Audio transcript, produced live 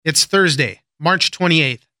It's Thursday, March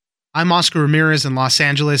 28th. I'm Oscar Ramirez in Los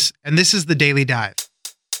Angeles, and this is the Daily Dive.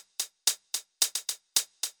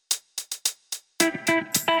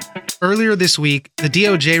 Earlier this week, the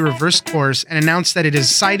DOJ reversed course and announced that it is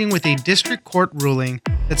siding with a district court ruling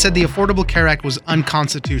that said the Affordable Care Act was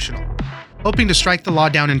unconstitutional. Hoping to strike the law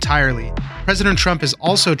down entirely, President Trump is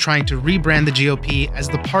also trying to rebrand the GOP as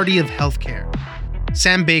the party of healthcare.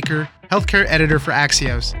 Sam Baker, healthcare editor for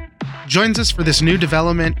Axios, joins us for this new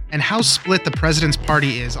development and how split the president's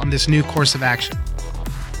party is on this new course of action.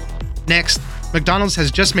 Next, McDonald's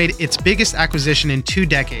has just made its biggest acquisition in 2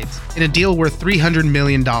 decades in a deal worth $300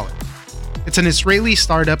 million. It's an Israeli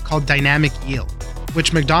startup called Dynamic Yield,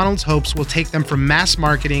 which McDonald's hopes will take them from mass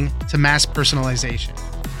marketing to mass personalization.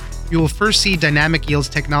 You will first see Dynamic Yield's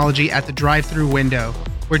technology at the drive-thru window,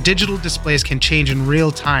 where digital displays can change in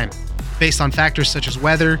real time based on factors such as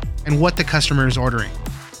weather and what the customer is ordering.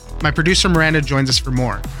 My producer Miranda joins us for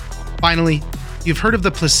more. Finally, you've heard of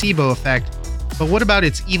the placebo effect, but what about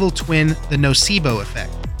its evil twin, the nocebo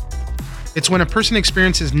effect? It's when a person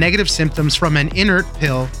experiences negative symptoms from an inert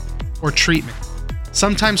pill or treatment,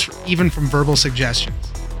 sometimes even from verbal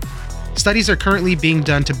suggestions. Studies are currently being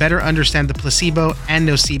done to better understand the placebo and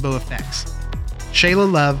nocebo effects.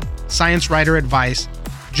 Shayla Love, science writer at Vice,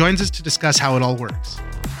 joins us to discuss how it all works.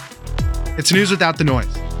 It's news without the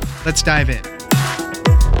noise. Let's dive in.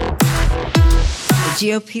 The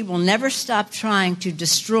GOP will never stop trying to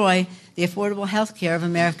destroy the affordable health care of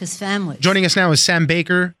America's families. Joining us now is Sam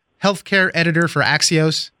Baker, healthcare editor for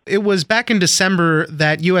Axios. It was back in December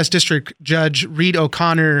that U.S. District Judge Reed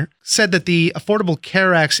O'Connor said that the Affordable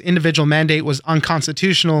Care Act's individual mandate was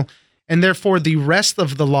unconstitutional, and therefore the rest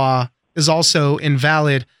of the law is also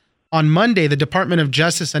invalid. On Monday, the Department of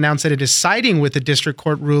Justice announced that it is siding with the district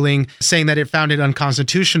court ruling, saying that it found it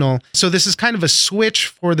unconstitutional. So this is kind of a switch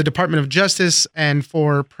for the Department of Justice and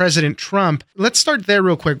for President Trump. Let's start there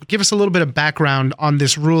real quick. Give us a little bit of background on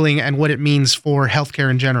this ruling and what it means for healthcare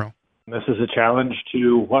in general. This is a challenge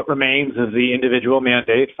to what remains of the individual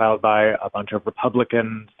mandate filed by a bunch of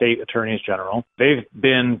Republican state attorneys general. They've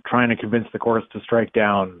been trying to convince the courts to strike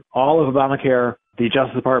down all of Obamacare. The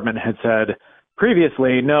Justice Department had said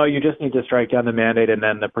previously, no, you just need to strike down the mandate and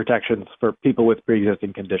then the protections for people with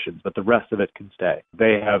pre-existing conditions, but the rest of it can stay.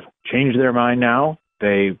 They have changed their mind now.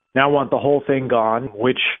 They now want the whole thing gone,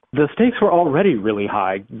 which the stakes were already really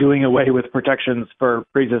high. Doing away with protections for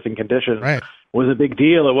pre-existing conditions was a big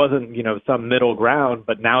deal. It wasn't, some middle ground,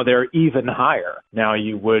 but now they're even higher. Now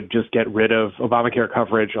you would just get rid of Obamacare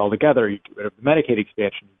coverage altogether. You get rid of the Medicaid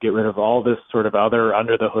expansion, you get rid of all this sort of other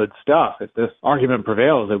under-the-hood stuff. If this argument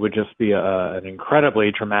prevails, it would just be an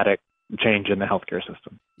incredibly traumatic change in the healthcare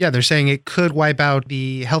system. Yeah, they're saying it could wipe out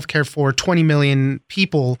the healthcare for 20 million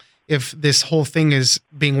people if this whole thing is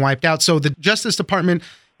being wiped out. So the Justice Department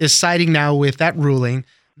is siding now with that ruling.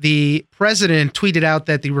 The president tweeted out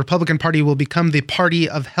that the Republican Party will become the party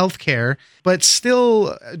of healthcare, but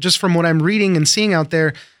still, just from what I'm reading and seeing out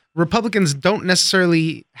there, Republicans don't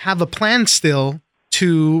necessarily have a plan still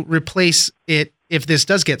to replace it if this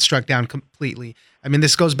does get struck down completely. I mean,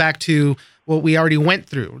 this goes back to what we already went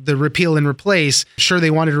through, the repeal and replace. Sure,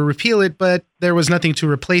 they wanted to repeal it, but there was nothing to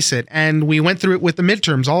replace it. And we went through it with the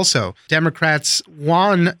midterms also. Democrats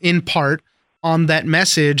won in part on that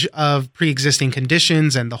message of pre-existing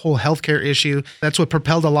conditions and the whole healthcare issue. That's what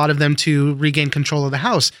propelled a lot of them to regain control of the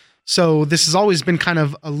House. So this has always been kind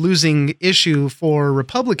of a losing issue for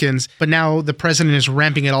Republicans, but now the president is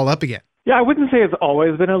ramping it all up again. Yeah, I wouldn't say it's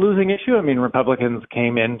always been a losing issue. I mean, Republicans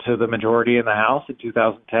came into the majority in the House in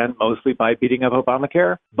 2010, mostly by beating up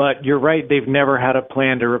Obamacare. But you're right, they've never had a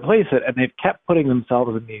plan to replace it, and they've kept putting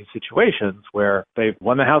themselves in these situations where they've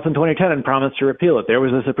won the House in 2010 and promised to repeal it. There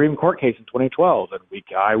was a Supreme Court case in 2012, and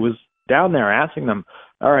I was down there asking them,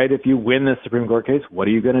 all right, if you win this Supreme Court case, what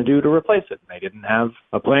are you going to do to replace it? And they didn't have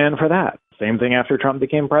a plan for that. Same thing after Trump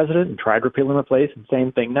became president and tried repeal and replace, and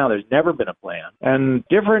same thing now. There's never been a plan. And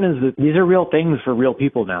different is that these are real things for real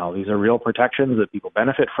people now. These are real protections that people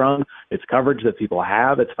benefit from. It's coverage that people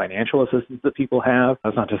have. It's financial assistance that people have.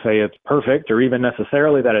 That's not to say it's perfect or even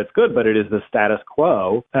necessarily that it's good, but it is the status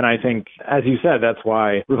quo. And I think, as you said, that's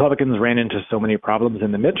why Republicans ran into so many problems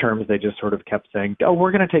in the midterms. They just sort of kept saying, oh,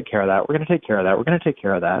 we're going to take care of that. We're going to take care of that. We're going to take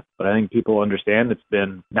care of that. But I think people understand it's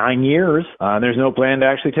been 9 years. And there's no plan to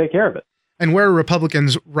actually take care of it. And where are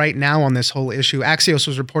Republicans right now on this whole issue? Axios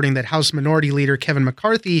was reporting that House Minority Leader Kevin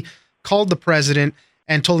McCarthy called the president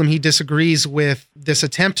and told him he disagrees with this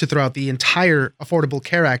attempt to throw out the entire Affordable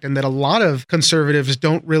Care Act and that a lot of conservatives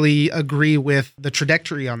don't really agree with the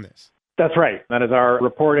trajectory on this. That's right. That is our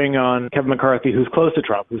reporting on Kevin McCarthy, who's close to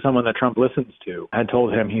Trump, who's someone that Trump listens to, had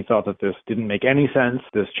told him he thought that this didn't make any sense,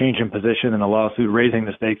 this change in position in a lawsuit, raising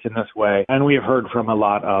the stakes in this way. And we have heard from a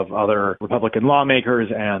lot of other Republican lawmakers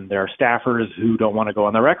and their staffers who don't want to go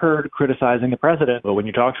on the record criticizing the president. But when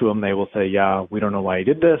you talk to them, they will say, yeah, we don't know why he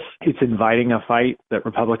did this. It's inviting a fight that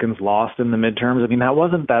Republicans lost in the midterms. I mean, that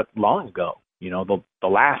wasn't that long ago. You know, the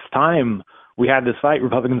last time we had this fight,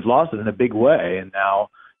 Republicans lost it in a big way. And now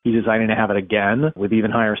he's deciding to have it again with even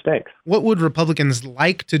higher stakes. What would Republicans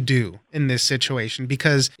like to do in this situation?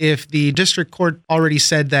 Because if the district court already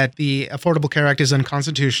said that the Affordable Care Act is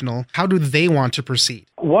unconstitutional, how do they want to proceed?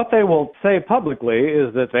 What they will say publicly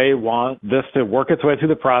is that they want this to work its way through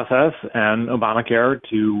the process and Obamacare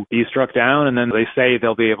to be struck down, and then they say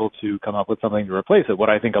they'll be able to come up with something to replace it. What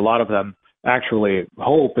I think a lot of them actually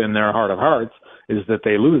hope in their heart of hearts is that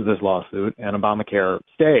they lose this lawsuit and Obamacare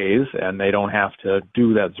stays and they don't have to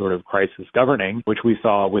do that sort of crisis governing, which we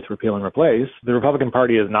saw with repeal and replace. The Republican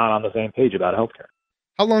Party is not on the same page about healthcare.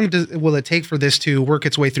 How long will it take for this to work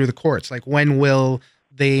its way through the courts? Like, when will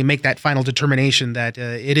they make that final determination that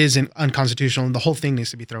it is unconstitutional and the whole thing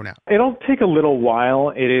needs to be thrown out? It'll take a little while.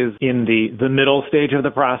 It is in the middle stage of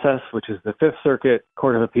the process, which is the Fifth Circuit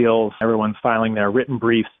Court of Appeals. Everyone's filing their written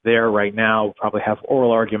briefs there right now. We'll probably have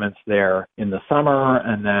oral arguments there in the summer.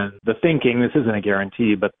 And then the thinking, this isn't a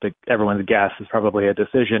guarantee, but everyone's guess is probably a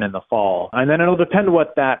decision in the fall. And then it'll depend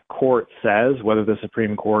what that court says, whether the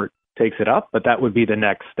Supreme Court takes it up, but that would be the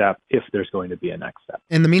next step if there's going to be a next step.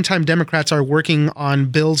 In the meantime, Democrats are working on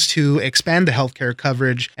bills to expand the healthcare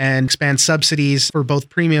coverage and expand subsidies for both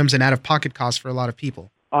premiums and out-of-pocket costs for a lot of people.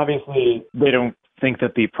 Obviously, they don't think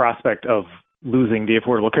that the prospect of losing the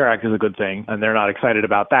Affordable Care Act is a good thing, and they're not excited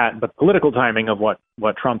about that. But political timing of what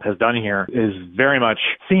Trump has done here is very much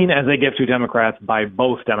seen as a gift to Democrats by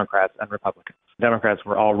both Democrats and Republicans. Democrats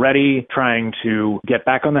were already trying to get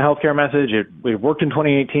back on the healthcare message. It worked in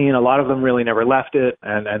 2018. A lot of them really never left it,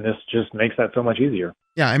 and this just makes that so much easier.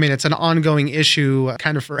 Yeah, I mean, it's an ongoing issue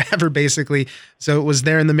kind of forever, basically. So it was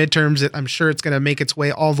there in the midterms. I'm sure it's going to make its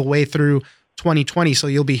way all the way through 2020, so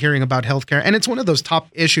you'll be hearing about healthcare. And it's one of those top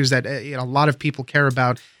issues that a lot of people care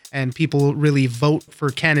about, and people really vote for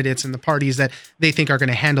candidates and the parties that they think are going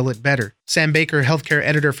to handle it better. Sam Baker, healthcare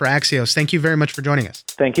editor for Axios, thank you very much for joining us.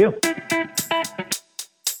 Thank you.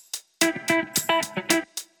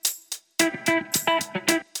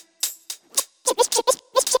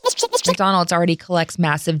 McDonald's already collects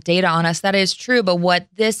massive data on us. That is true. But what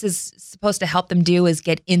this is supposed to help them do is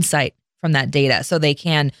get insight from that data so they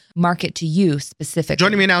can market to you specifically.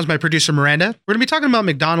 Joining me now is my producer, Miranda. We're going to be talking about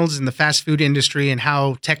McDonald's and the fast food industry and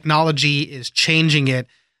how technology is changing it.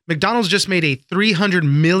 McDonald's just made a $300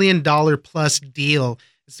 million plus deal.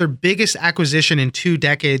 It's their biggest acquisition in 2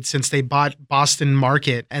 decades since they bought Boston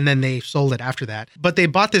Market, and then they sold it after that. But they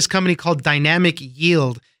bought this company called Dynamic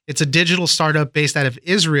Yield. It's a digital startup based out of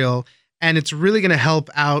Israel, and it's really going to help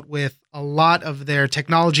out with a lot of their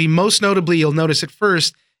technology. Most notably, you'll notice it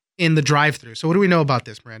first in the drive-thru. So what do we know about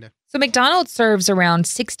this, Miranda? So McDonald's serves around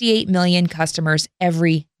 68 million customers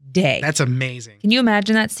every day. That's amazing. Can you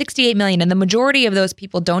imagine that? 68 million. And the majority of those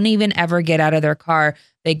people don't even ever get out of their car.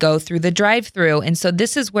 They go through the drive-thru. And so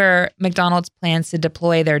this is where McDonald's plans to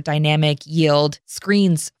deploy their dynamic yield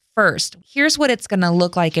screens first. Here's what it's going to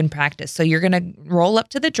look like in practice. So you're going to roll up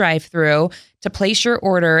to the drive-thru to place your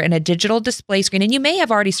order in a digital display screen. And you may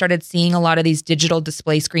have already started seeing a lot of these digital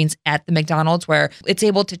display screens at the McDonald's where it's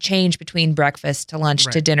able to change between breakfast to lunch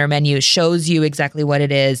to dinner menus, shows you exactly what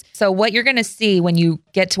it is. So what you're going to see when you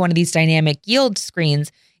get to one of these dynamic yield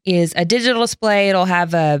screens is a digital display. It'll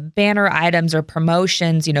have banner items or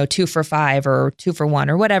promotions, 2 for $5 or 2 for $1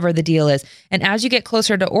 or whatever the deal is. And as you get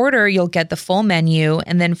closer to order, you'll get the full menu.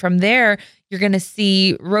 And then from there, you're going to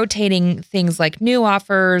see rotating things like new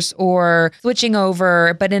offers or switching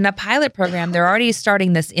over. But in a pilot program, they're already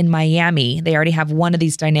starting this in Miami. They already have one of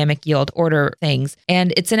these dynamic yield order things.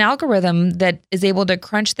 And it's an algorithm that is able to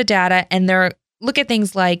crunch the data and look at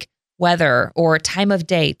things like weather or time of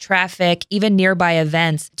day, traffic, even nearby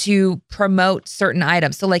events to promote certain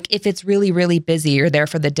items. So like if it's really, really busy, you're there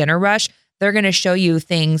for the dinner rush, they're going to show you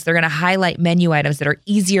things. They're going to highlight menu items that are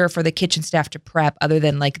easier for the kitchen staff to prep other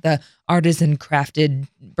than like the artisan crafted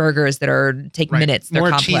burgers that take minutes. They're more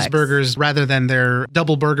complex. Cheeseburgers rather than their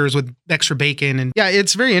double burgers with extra bacon. And yeah,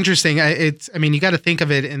 it's very interesting. You got to think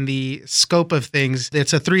of it in the scope of things.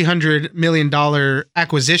 It's a $300 million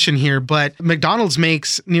acquisition here, but McDonald's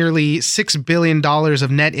makes nearly $6 billion of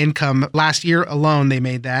net income. Last year alone, they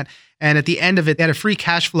made that. And at the end of it, they had a free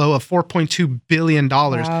cash flow of $4.2 billion.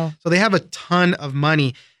 Wow. So they have a ton of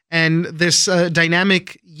money. And this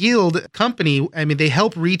dynamic yield company, I mean, they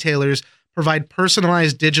help retailers provide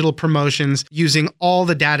personalized digital promotions using all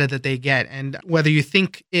the data that they get. And whether you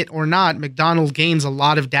think it or not, McDonald's gains a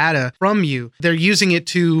lot of data from you. They're using it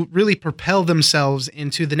to really propel themselves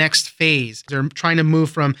into the next phase. They're trying to move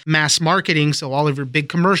from mass marketing, so all of your big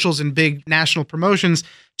commercials and big national promotions,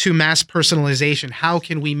 to mass personalization. How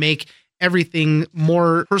can we make everything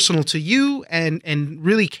more personal to you and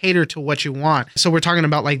really cater to what you want? So we're talking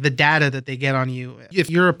about like the data that they get on you.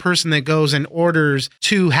 If you're a person that goes and orders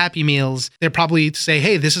 2 Happy Meals, they'll probably say,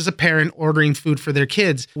 hey, this is a parent ordering food for their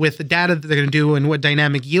kids. With the data that they're going to do and what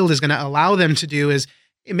dynamic yield is going to allow them to do is,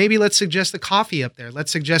 maybe let's suggest a coffee up there.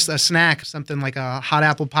 Let's suggest a snack, something like a hot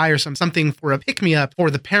apple pie or something for a pick-me-up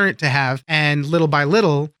for the parent to have. And little by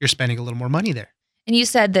little, you're spending a little more money there. And you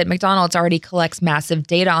said that McDonald's already collects massive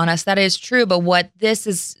data on us. That is true. But what this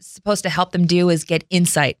is supposed to help them do is get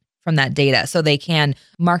insight from that data so they can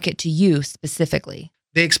market to you specifically.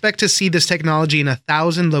 They expect to see this technology in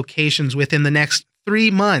 1,000 locations within the next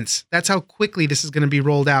 3 months. That's how quickly this is going to be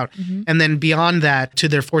rolled out. Mm-hmm. And then beyond that to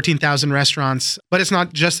their 14,000 restaurants. But it's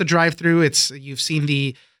not just the drive-through. You've seen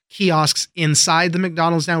the kiosks inside the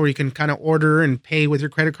McDonald's now where you can kind of order and pay with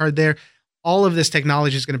your credit card there. All of this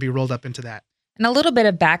technology is going to be rolled up into that. And a little bit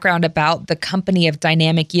of background about the company of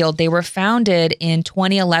Dynamic Yield. They were founded in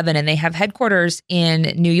 2011 and they have headquarters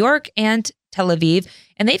in New York and Tel Aviv.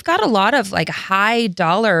 And they've got a lot of like high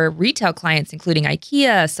dollar retail clients, including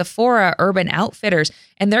IKEA, Sephora, Urban Outfitters.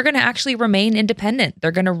 And they're going to actually remain independent.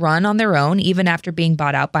 They're going to run on their own even after being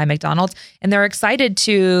bought out by McDonald's. And they're excited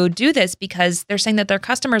to do this because they're saying that their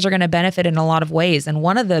customers are going to benefit in a lot of ways. And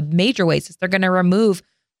one of the major ways is they're going to remove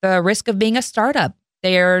the risk of being a startup.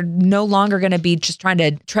 They're no longer going to be just trying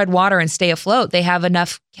to tread water and stay afloat. They have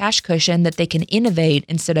enough cash cushion that they can innovate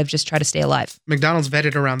instead of just try to stay alive. McDonald's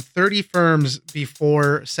vetted around 30 firms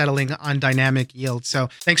before settling on dynamic yield. So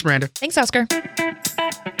thanks, Miranda. Thanks, Oscar.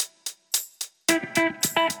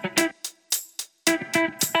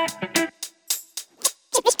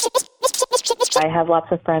 I have lots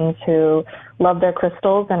of friends who love their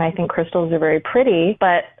crystals, and I think crystals are very pretty,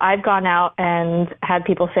 but I've gone out and had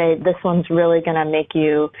people say, this one's really going to make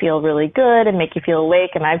you feel really good and make you feel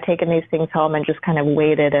awake, and I've taken these things home and just kind of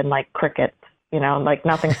waited and like crickets, like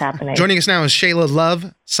nothing's happening. Joining us now is Shayla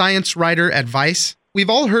Love, science writer at Vice. We've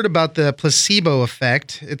all heard about the placebo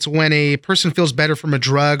effect. It's when a person feels better from a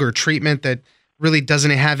drug or treatment that really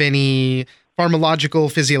doesn't have any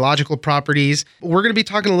pharmacological, physiological properties. We're going to be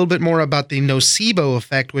talking a little bit more about the nocebo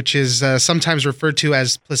effect, which is sometimes referred to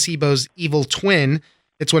as placebo's evil twin.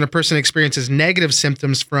 It's when a person experiences negative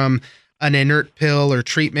symptoms from an inert pill or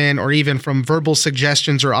treatment, or even from verbal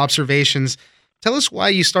suggestions or observations. Tell us why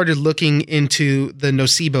you started looking into the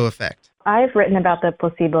nocebo effect. I've written about the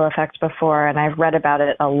placebo effect before, and I've read about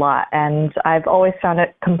it a lot, and I've always found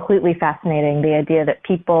it completely fascinating, the idea that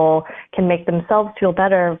people can make themselves feel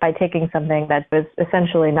better by taking something that is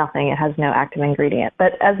essentially nothing. It has no active ingredient.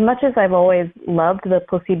 But as much as I've always loved the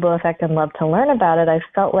placebo effect and loved to learn about it, I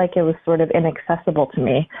felt like it was sort of inaccessible to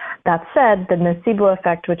me. That said, the nocebo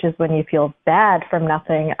effect, which is when you feel bad from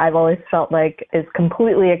nothing, I've always felt like is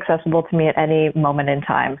completely accessible to me at any moment in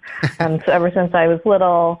time. So ever since I was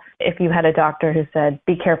little, if you had a doctor who said,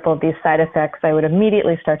 be careful of these side effects, I would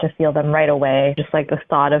immediately start to feel them right away. Just like the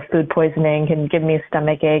thought of food poisoning can give me a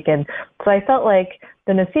stomach ache. And so I felt like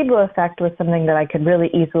the nocebo effect was something that I could really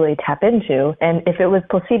easily tap into. And if it was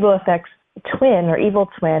placebo effect's twin or evil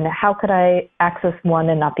twin, how could I access one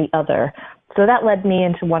and not the other? So that led me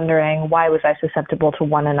into wondering, why was I susceptible to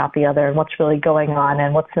one and not the other, and what's really going on,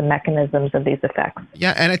 and what's the mechanisms of these effects?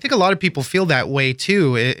 Yeah, and I think a lot of people feel that way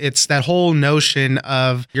too. It's that whole notion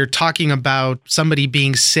of you're talking about somebody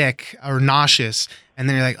being sick or nauseous, and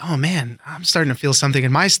then you're like, oh man, I'm starting to feel something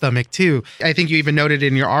in my stomach too. I think you even noted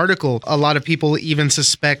in your article, a lot of people even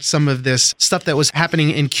suspect some of this stuff that was happening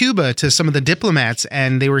in Cuba to some of the diplomats,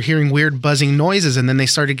 and they were hearing weird buzzing noises, and then they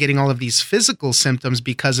started getting all of these physical symptoms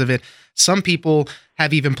because of it. Some people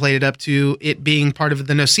have even played it up to it being part of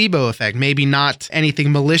the nocebo effect. Maybe not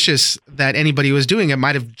anything malicious that anybody was doing. It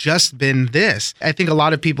might have just been this. I think a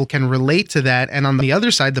lot of people can relate to that. And on the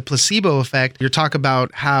other side, the placebo effect, you talk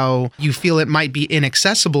about how you feel it might be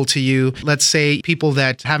inaccessible to you. Let's say people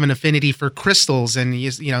that have an affinity for crystals, and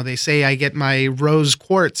they say, I get my rose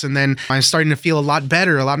quartz and then I'm starting to feel a lot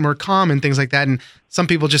better, a lot more calm and things like that. And some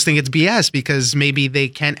people just think it's BS because maybe they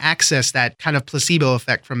can't access that kind of placebo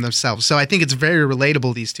effect from themselves. So I think it's very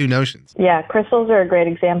relatable, these two notions. Yeah, crystals are a great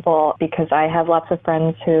example because I have lots of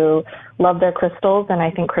friends who love their crystals, and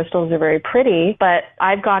I think crystals are very pretty, but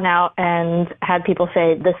I've gone out and had people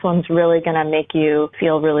say, this one's really going to make you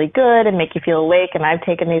feel really good and make you feel awake, and I've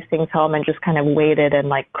taken these things home and just kind of waited and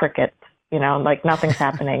like crickets. Like nothing's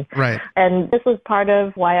happening. Right. And this was part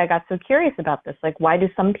of why I got so curious about this. Like, why do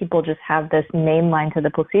some people just have this mainline to the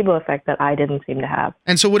placebo effect that I didn't seem to have?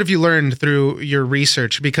 And so what have you learned through your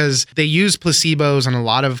research? Because they use placebos on a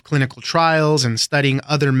lot of clinical trials and studying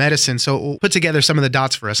other medicine. So put together some of the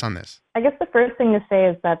dots for us on this. I guess the first thing to say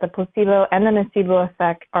is that the placebo and the nocebo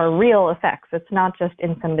effect are real effects. It's not just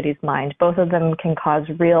in somebody's mind. Both of them can cause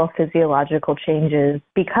real physiological changes.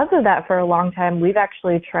 Because of that, for a long time, we've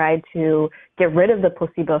actually tried to get rid of the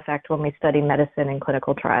placebo effect when we study medicine in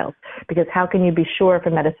clinical trials. Because how can you be sure if a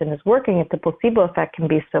medicine is working if the placebo effect can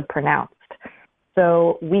be so pronounced?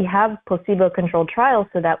 So we have placebo-controlled trials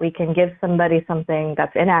so that we can give somebody something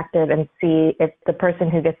that's inactive and see if the person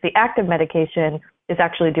who gets the active medication is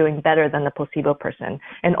actually doing better than the placebo person.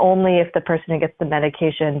 And only if the person who gets the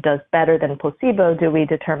medication does better than placebo do we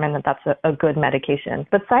determine that that's a good medication.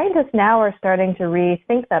 But scientists now are starting to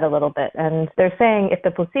rethink that a little bit. And they're saying if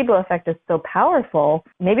the placebo effect is so powerful,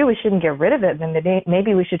 maybe we shouldn't get rid of it. And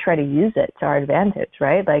maybe we should try to use it to our advantage,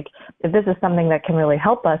 right? Like if this is something that can really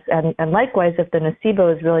help us. And likewise, if the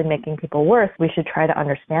nocebo is really making people worse, we should try to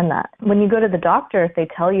understand that. When you go to the doctor, if they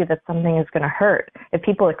tell you that something is going to hurt, if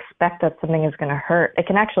people expect that something is going to hurt, it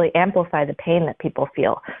can actually amplify the pain that people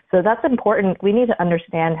feel. So that's important. We need to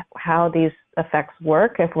understand how these effects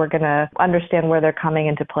work if we're going to understand where they're coming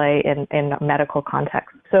into play in a medical context.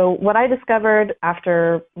 So what I discovered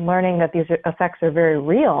after learning that these effects are very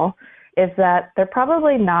real is that they're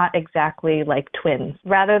probably not exactly like twins.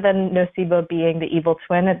 Rather than nocebo being the evil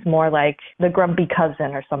twin, it's more like the grumpy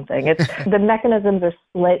cousin or something. The mechanisms are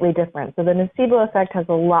slightly different. So the nocebo effect has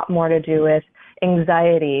a lot more to do with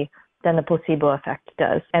anxiety than the placebo effect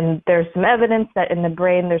does. And there's some evidence that in the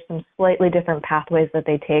brain, there's some slightly different pathways that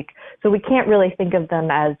they take. So we can't really think of them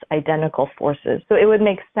as identical forces. So it would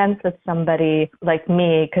make sense that somebody like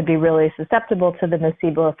me could be really susceptible to the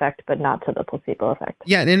nocebo effect, but not to the placebo effect.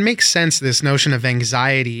 Yeah, and it makes sense, this notion of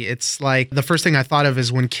anxiety. It's like the first thing I thought of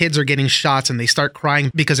is when kids are getting shots and they start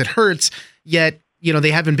crying because it hurts, yet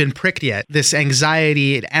they haven't been pricked yet. This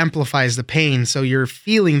anxiety, it amplifies the pain. So you're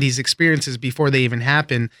feeling these experiences before they even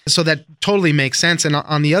happen. So that totally makes sense. And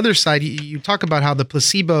on the other side, you talk about how the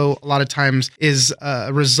placebo a lot of times is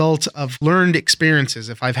a result of learned experiences.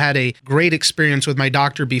 If I've had a great experience with my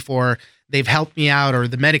doctor before, they've helped me out, or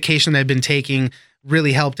the medication I've been taking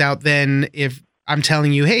really helped out, then if I'm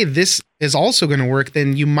telling you, hey, this is also going to work,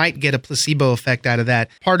 then you might get a placebo effect out of that.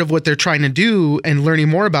 Part of what they're trying to do and learning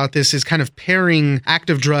more about this is kind of pairing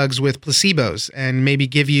active drugs with placebos and maybe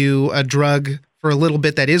give you a drug for a little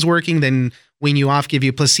bit that is working, then wean you off, give you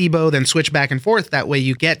a placebo, then switch back and forth. That way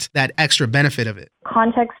you get that extra benefit of it.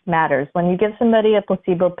 Context matters. When you give somebody a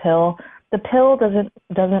placebo pill, the pill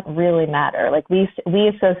doesn't really matter. Like we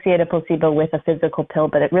associate a placebo with a physical pill,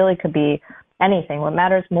 but it really could be anything. What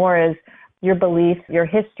matters more is your beliefs, your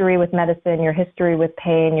history with medicine, your history with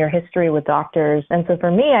pain, your history with doctors. And so for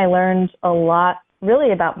me, I learned a lot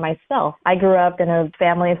really about myself. I grew up in a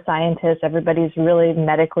family of scientists. Everybody's really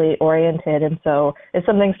medically oriented. And so if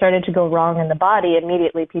something started to go wrong in the body,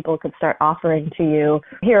 immediately people could start offering to you,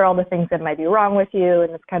 here are all the things that might be wrong with you.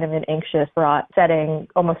 And it's kind of an anxious, fraught setting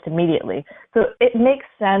almost immediately. So it makes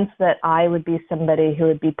sense that I would be somebody who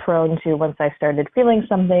would be prone to, once I started feeling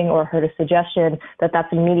something or heard a suggestion, that's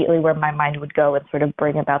immediately where my mind would go and sort of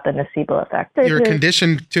bring about the nocebo effect. You're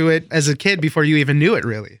conditioned to it as a kid before you even knew it,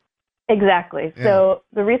 really. Exactly. Yeah. So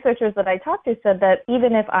the researchers that I talked to said that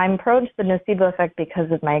even if I'm prone to the nocebo effect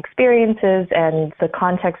because of my experiences and the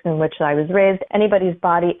context in which I was raised, anybody's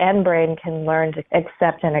body and brain can learn to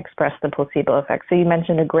accept and express the placebo effect. So you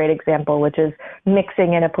mentioned a great example, which is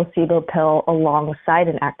mixing in a placebo pill alongside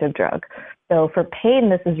an active drug. So for pain,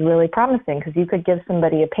 this is really promising because you could give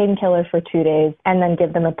somebody a painkiller for 2 days and then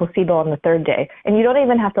give them a placebo on the third day. And you don't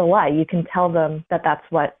even have to lie. You can tell them that that's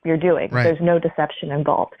what you're doing. Right. There's no deception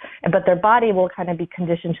involved. But their body will kind of be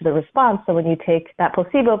conditioned to the response. So when you take that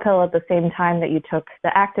placebo pill at the same time that you took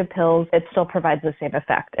the active pills, it still provides the same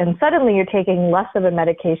effect. And suddenly you're taking less of a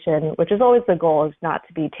medication, which is always the goal, is not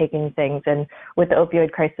to be taking things. And with the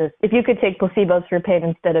opioid crisis, if you could take placebos for pain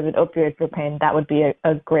instead of an opioid for pain, that would be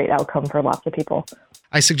a great outcome for lots of people.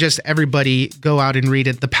 I suggest everybody go out and read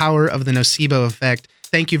it, The Power of the Nocebo Effect.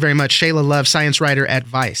 Thank you very much, Shayla Love, science writer at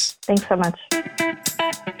Vice. Thanks so much.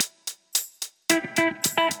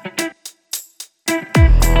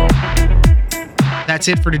 That's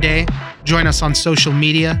it for today. Join us on social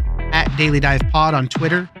media at Daily Dive Pod on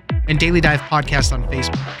Twitter and Daily Dive Podcast on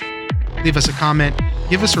Facebook. Leave us a comment,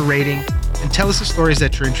 give us a rating, and tell us the stories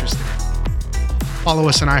that you're interested in. Follow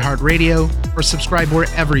us on iHeartRadio or subscribe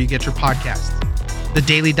wherever you get your podcasts. The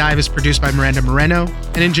Daily Dive is produced by Miranda Moreno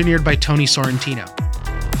and engineered by Tony Sorrentino.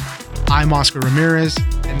 I'm Oscar Ramirez,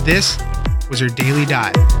 and this was your Daily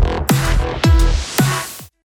Dive.